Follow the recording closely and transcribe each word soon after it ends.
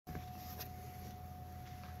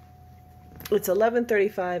It's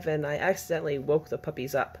 11:35 and I accidentally woke the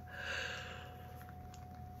puppies up.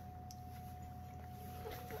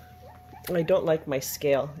 I don't like my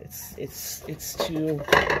scale. It's too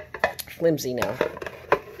flimsy now.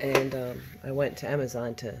 And I went to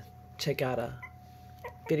Amazon to check out a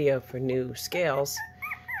video for new scales.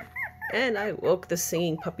 And I woke the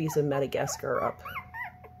singing puppies of Madagascar up.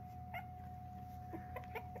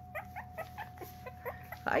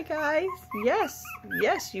 Hi guys. Yes,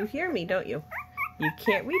 yes, you hear me, don't you? You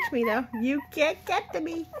can't reach me now. You can't get to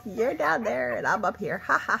me. You're down there and I'm up here.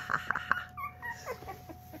 Ha ha ha ha ha.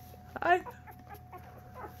 Hi.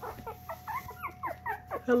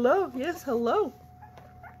 Hello. Yes, hello.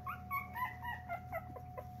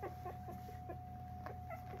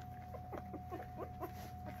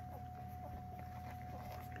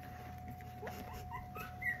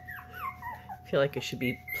 I feel like I should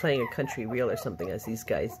be playing a country reel or something as these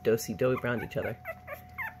guys do-si-do around each other.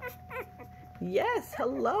 Yes,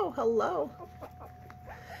 hello, hello.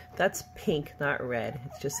 That's pink, not red.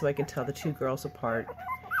 It's just so I can tell the two girls apart.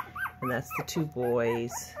 And that's the two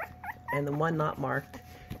boys. And the one not marked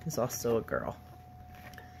is also a girl.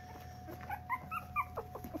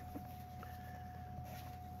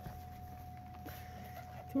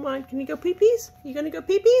 Come on, can you go pee-pees? You gonna go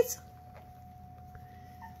pee-pees?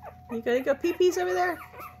 You gonna go pee-pees over there?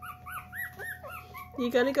 You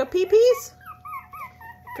gonna go pee-pees?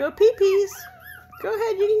 Go pee-pees. Go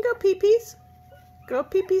ahead, you can go pee-pees. Go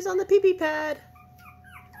pee-pees on the pee-pee pad.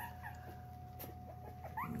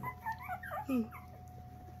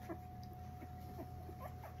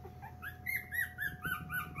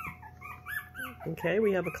 Okay,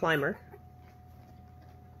 we have a climber.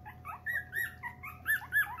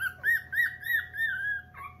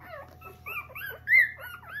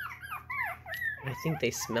 I think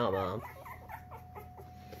they smell Mom.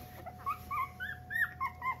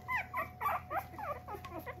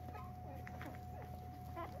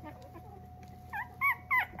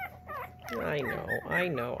 I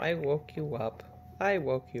know, I woke you up. I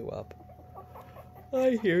woke you up.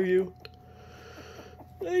 I hear you.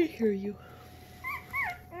 I hear you.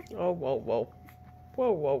 Oh, whoa, whoa.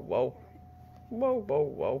 Whoa, whoa, whoa. Whoa, whoa,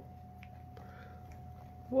 whoa.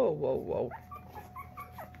 Whoa, whoa, whoa.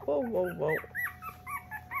 Whoa, whoa, whoa.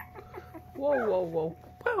 Whoa, whoa, whoa.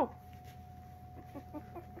 Wow.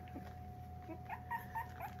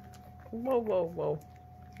 Whoa, whoa, whoa.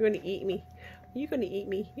 You're gonna eat me. You're gonna eat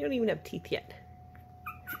me. You don't even have teeth yet.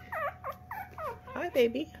 Hi,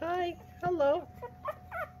 baby. Hi. Hello.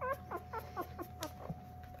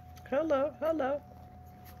 Hello, hello.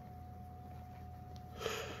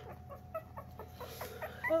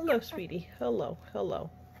 Hello, sweetie. Hello, hello.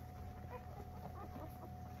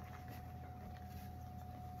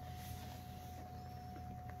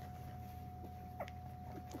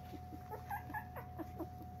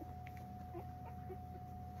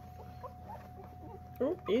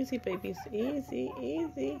 Oh, easy, babies. Easy,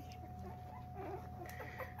 easy.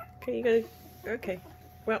 Okay, you gotta... Okay.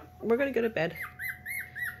 Well, we're gonna go to bed.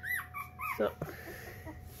 So...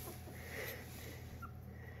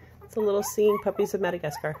 It's a little singing puppies of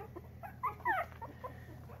Madagascar.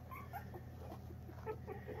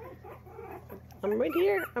 I'm right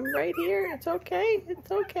here. I'm right here. It's okay.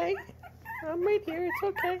 It's okay. I'm right here. It's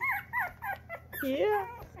okay. Yeah.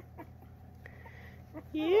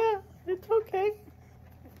 Yeah. It's okay.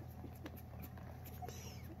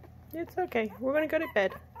 It's okay. We're going to go to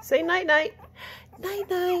bed. Say night-night.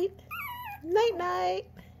 Night-night. Night-night.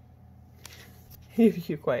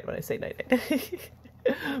 You're quiet when I say night-night.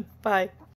 Bye.